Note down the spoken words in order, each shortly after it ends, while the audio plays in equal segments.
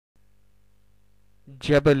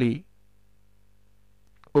Jabali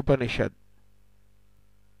Upanishad.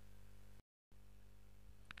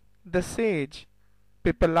 The sage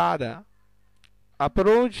Pippalada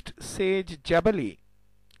approached sage Jabali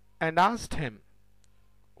and asked him,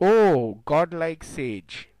 "O godlike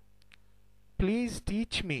sage, please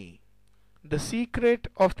teach me the secret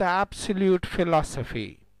of the absolute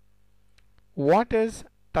philosophy. What is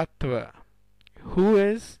tatva? Who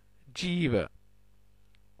is jeeva?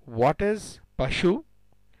 What is pashu?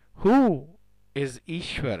 Who is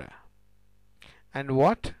ishwara? And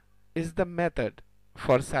what is the method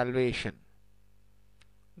for salvation?"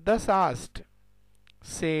 Thus asked,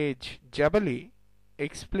 sage Jabali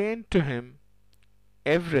explained to him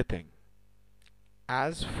everything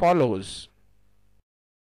as follows.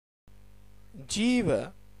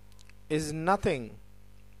 Jeeva is nothing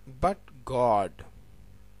but God,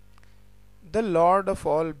 the Lord of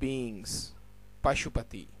all beings,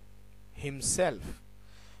 Pashupati, himself,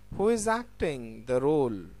 who is acting the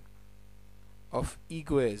role of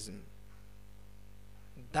egoism.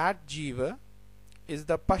 That Jiva is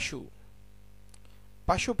the Pashu.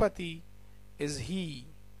 Pashupati is he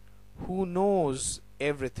who knows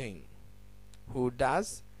everything, who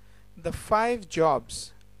does the 5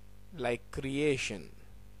 jobs like creation,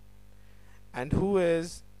 and who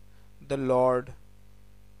is the Lord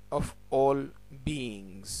of all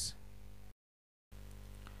beings.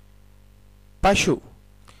 Pashu,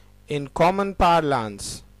 in common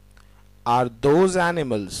parlance, are those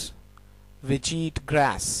animals which eat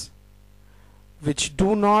grass, which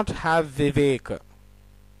do not have viveka,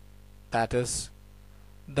 that is,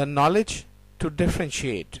 the knowledge to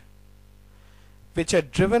differentiate, which are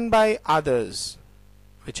driven by others,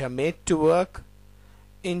 which are made to work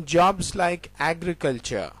in jobs like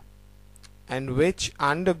agriculture, and which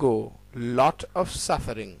undergo lot of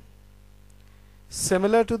suffering.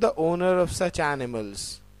 Similar to the owner of such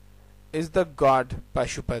animals is the god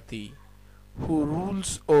Pashupati, who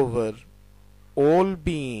rules over all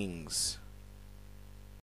beings.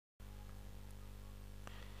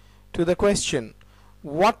 To the question,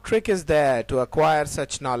 what trick is there to acquire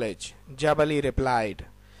such knowledge? Jabali replied,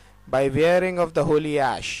 by wearing of the holy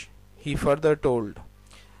ash. He further told,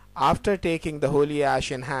 after taking the holy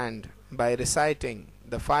ash in hand, by reciting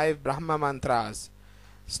the 5 Brahma mantras,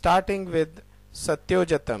 starting with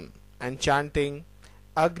Satyojatam and chanting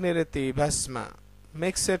Agniriti Bhasma,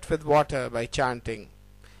 mix it with water by chanting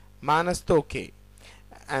Manastoke,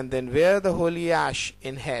 and then wear the holy ash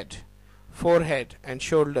in head, forehead and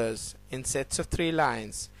shoulders in sets of 3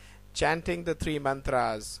 lines, chanting the 3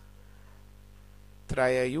 mantras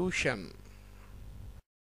Trayayusham.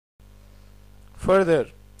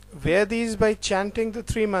 Further, wear these by chanting the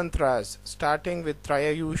 3 mantras starting with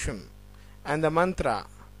Trayayusham, and the mantra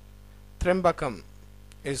Trimbakam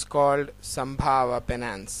is called Sambhava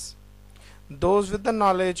penance. Those with the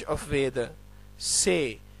knowledge of Veda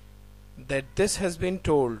say that this has been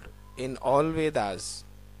told in all Vedas.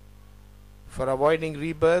 For avoiding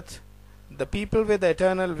rebirth, the people with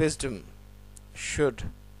eternal wisdom should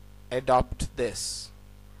adopt this.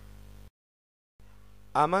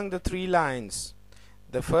 Among the 3 lines,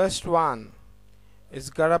 the first one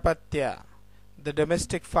is Garapatya, the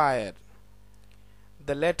domestic fire.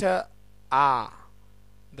 The letter A,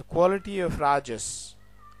 the quality of Rajas,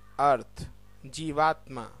 earth,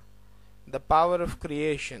 Jivatma, the power of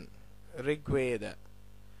creation, Rigveda,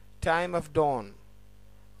 time of dawn,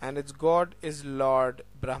 and its god is Lord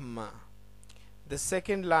Brahma. The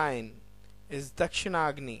second line is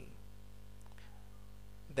Dakshinagni,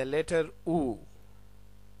 the letter U,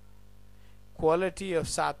 quality of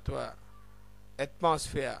Sattva,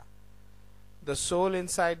 atmosphere, the soul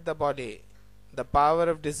inside the body, the power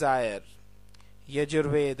of desire,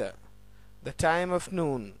 Yajurveda, the time of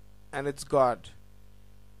noon, and its god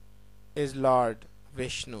is Lord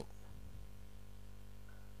Vishnu.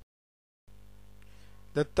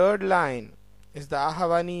 The third line is the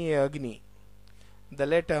Ahavani Agni, the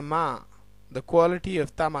letter Ma, the quality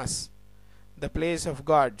of Tamas, the place of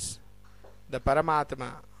gods, the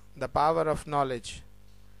Paramatma, the power of knowledge,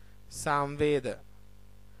 Samveda,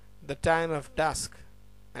 the time of dusk,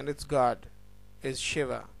 and its god is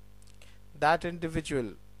Shiva. That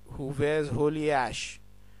individual who wears holy ash,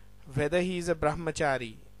 whether he is a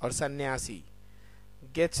brahmachari or sannyasi,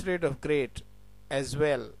 gets rid of great as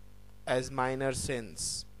well as minor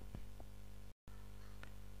sins.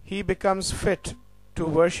 He becomes fit to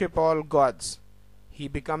worship all gods. He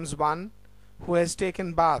becomes one who has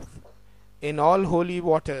taken bath in all holy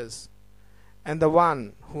waters, and the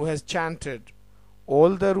one who has chanted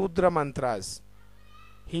all the Rudra mantras.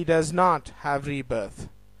 He does not have rebirth.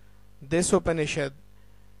 This Upanishad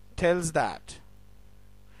tells that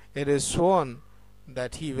it is sworn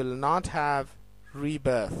that he will not have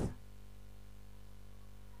rebirth.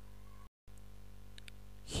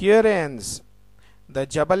 Here ends the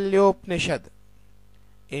Jabali Upanishad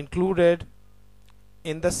included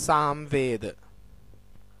in the Sam Veda.